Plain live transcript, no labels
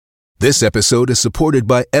This episode is supported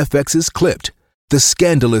by FX's Clipped, the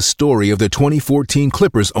scandalous story of the 2014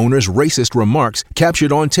 Clippers owner's racist remarks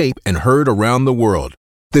captured on tape and heard around the world.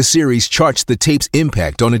 The series charts the tape's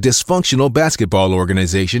impact on a dysfunctional basketball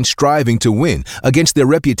organization striving to win against their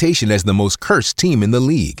reputation as the most cursed team in the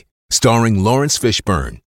league. Starring Lawrence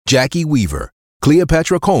Fishburne, Jackie Weaver,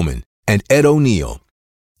 Cleopatra Coleman, and Ed O'Neill.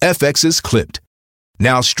 FX's Clipped.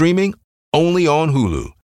 Now streaming only on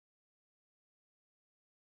Hulu.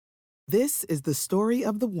 This is the story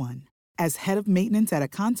of the one. As head of maintenance at a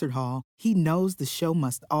concert hall, he knows the show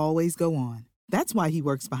must always go on. That's why he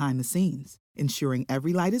works behind the scenes, ensuring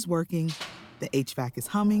every light is working, the HVAC is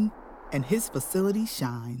humming, and his facility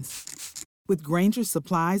shines. With Grainger's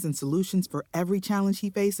supplies and solutions for every challenge he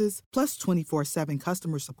faces, plus 24/7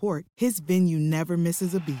 customer support, his venue never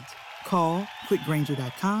misses a beat. Call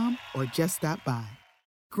quickgrainger.com or just stop by.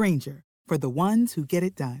 Grainger, for the ones who get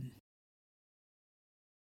it done.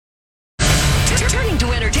 Turning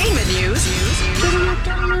to entertainment news.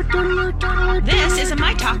 This is a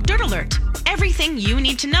My Talk Dirt Alert. Everything you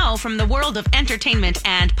need to know from the world of entertainment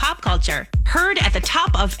and pop culture. Heard at the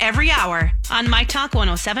top of every hour on My Talk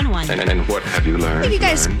 107.1. And what have you learned? You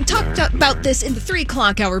guys talked about this in the 3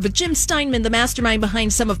 o'clock hour, but Jim Steinman, the mastermind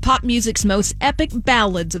behind some of pop music's most epic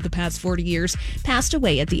ballads of the past 40 years, passed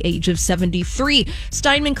away at the age of 73.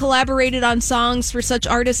 Steinman collaborated on songs for such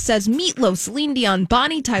artists as Meatloaf, Celine Dion,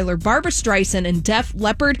 Bonnie Tyler, Barbra Streisand, and Def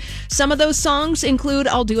Leppard. Some of those songs include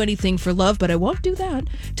I'll Do Anything for Love, but I Won't Do That,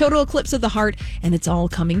 Total Eclipse of the Heart, and It's All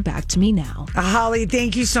Coming Back to Me Now. Holly,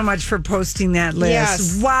 thank you so much for posting that list.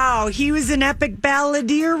 Yes. Wow, he was an epic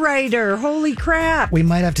balladeer writer. Holy crap. We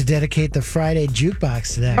might have to dedicate the Friday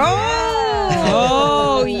jukebox to that.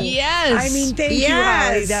 Oh, yes. I mean, thank you,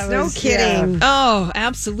 Holly. That no was, kidding. Oh,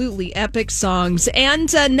 absolutely epic songs. And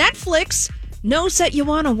Netflix knows that you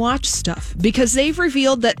want to watch stuff because they've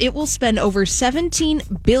revealed that it will spend over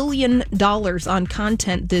 $17 billion on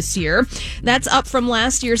content this year. That's up from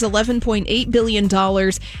last year's $11.8 billion.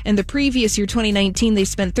 And the previous year, 2019, they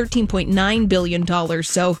spent $13.9 billion.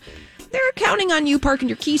 So they're counting on you parking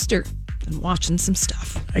your keister and watching some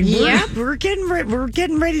stuff. Yeah, we're getting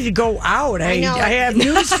ready to go out. I have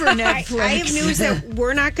news for Netflix. I have news that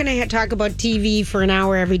we're not going to talk about TV for an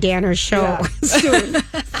hour every day on our show. Yeah.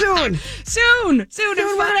 Soon. Soon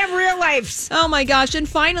we're going to have real lives. Oh my gosh. And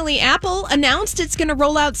finally, Apple announced it's going to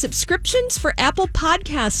roll out subscriptions for Apple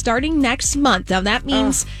Podcasts starting next month. Now, that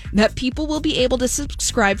means that people will be able to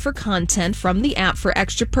subscribe for content from the app for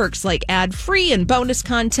extra perks like ad-free and bonus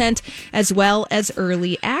content, as well as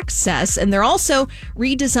early access. And they're also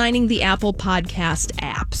redesigning the Apple Podcast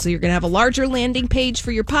app. So you're going to have a larger landing page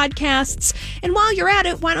for your podcasts. And while you're at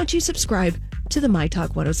it, why don't you subscribe to the My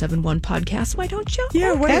Talk 107.1 podcast? Why don't you?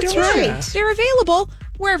 Yeah, that's right. They're available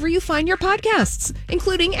wherever you find your podcasts,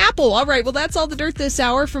 including Apple. All right, well, that's all the dirt this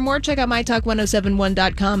hour. For more, check out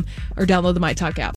mytalk1071.com or download the My Talk app.